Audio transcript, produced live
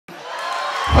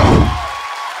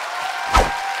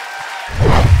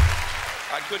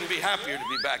couldn't be happier to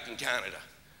be back in Canada.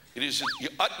 It is of the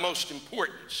utmost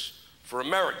importance for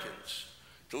Americans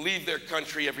to leave their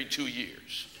country every 2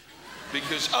 years,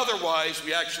 because otherwise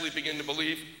we actually begin to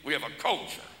believe we have a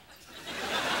culture.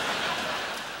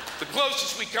 The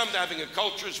closest we come to having a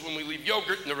culture is when we leave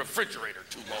yogurt in the refrigerator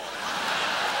too long.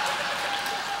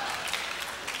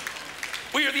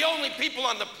 We are the only people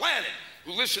on the planet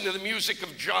who listen to the music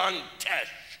of John Tesh.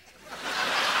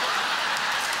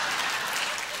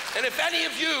 And if any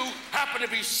of you happen to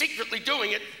be secretly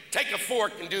doing it, take a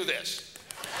fork and do this,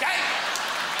 okay?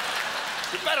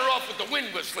 You're better off with the wind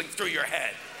whistling through your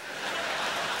head.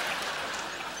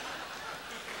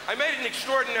 I made an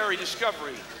extraordinary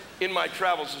discovery in my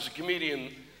travels as a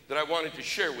comedian that I wanted to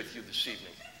share with you this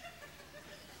evening.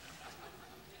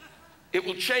 It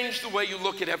will change the way you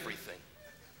look at everything.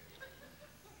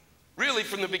 Really,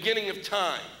 from the beginning of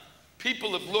time,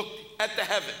 people have looked at the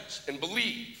heavens and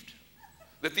believed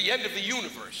that the end of the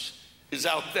universe is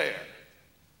out there.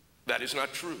 That is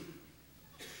not true.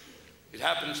 It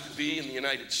happens to be in the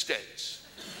United States.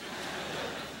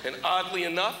 And oddly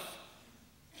enough,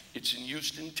 it's in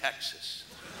Houston, Texas.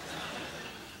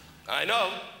 I know,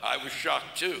 I was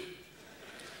shocked too.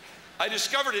 I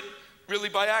discovered it really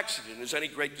by accident, as any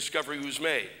great discovery was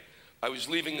made. I was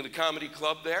leaving the comedy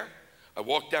club there. I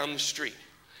walked down the street.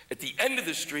 At the end of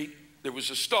the street, there was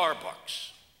a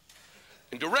Starbucks.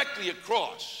 And directly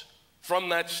across from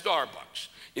that Starbucks,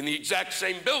 in the exact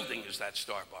same building as that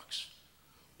Starbucks,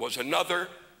 was another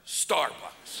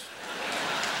Starbucks.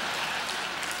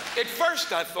 At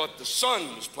first, I thought the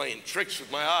sun was playing tricks with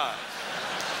my eyes.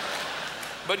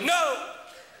 But no,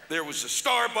 there was a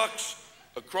Starbucks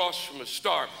across from a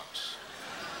Starbucks.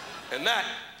 And that,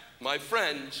 my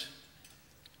friends,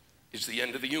 is the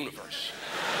end of the universe.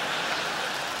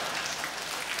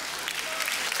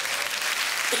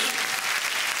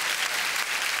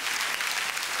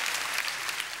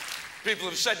 People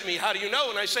have said to me, how do you know?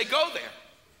 And I say, go there.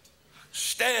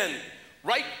 Stand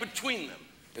right between them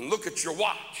and look at your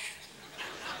watch.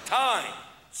 Time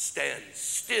stands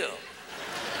still.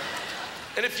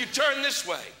 And if you turn this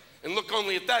way and look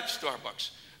only at that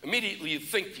Starbucks, immediately you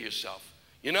think to yourself,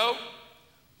 you know,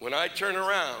 when I turn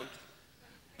around,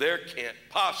 there can't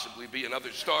possibly be another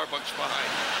Starbucks behind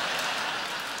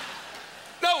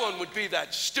me. No one would be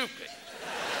that stupid.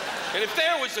 And if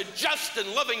there was a just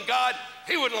and loving God,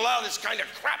 he wouldn't allow this kind of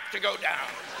crap to go down.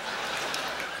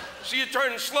 So you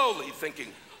turn slowly,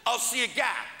 thinking, I'll see a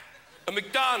Gap, a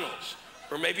McDonald's,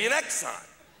 or maybe an Exxon.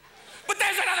 But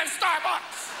there's another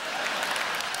Starbucks!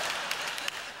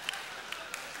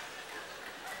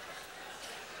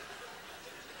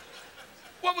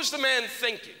 What was the man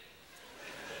thinking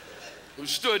who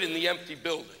stood in the empty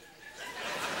building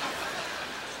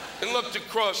and looked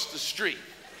across the street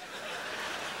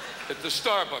at the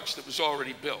Starbucks that was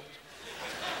already built?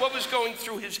 What was going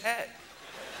through his head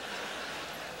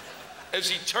as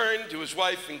he turned to his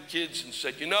wife and kids and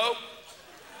said, you know,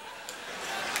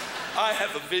 I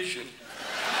have a vision.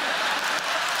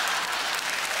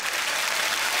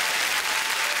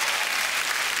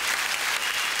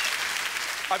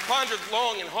 I pondered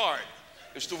long and hard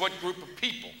as to what group of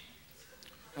people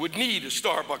would need a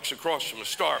Starbucks across from a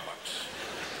Starbucks.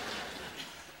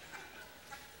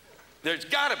 There's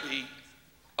got to be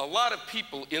a lot of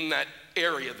people in that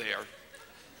area there,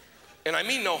 and I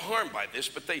mean no harm by this,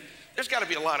 but there's got to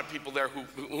be a lot of people there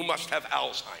who must have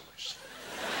Alzheimer's.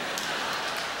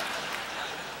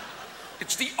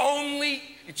 It's the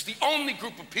only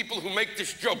group of people who make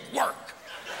this joke work.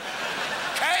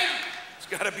 Okay?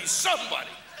 There's got to be somebody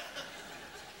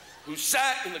who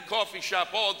sat in the coffee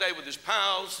shop all day with his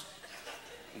pals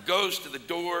and goes to the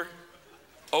door,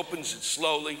 opens it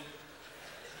slowly,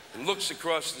 and looks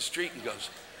across the street and goes,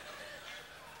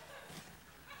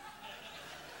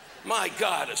 my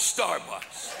God, a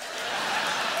Starbucks.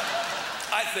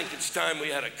 I think it's time we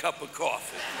had a cup of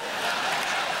coffee.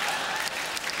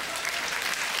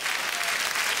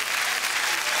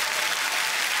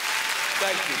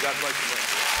 Thank you. God bless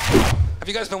you. Have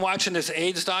you guys been watching this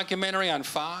AIDS documentary on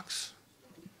Fox?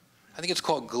 I think it's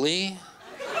called Glee.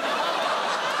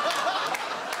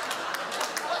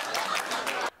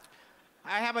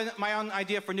 I have my own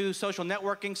idea for a new social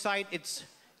networking site. It's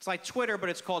like Twitter, but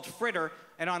it's called Fritter.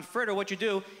 And on Fritter, what you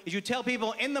do is you tell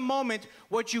people in the moment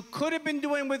what you could have been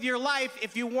doing with your life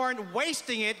if you weren't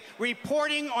wasting it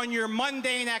reporting on your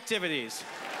mundane activities.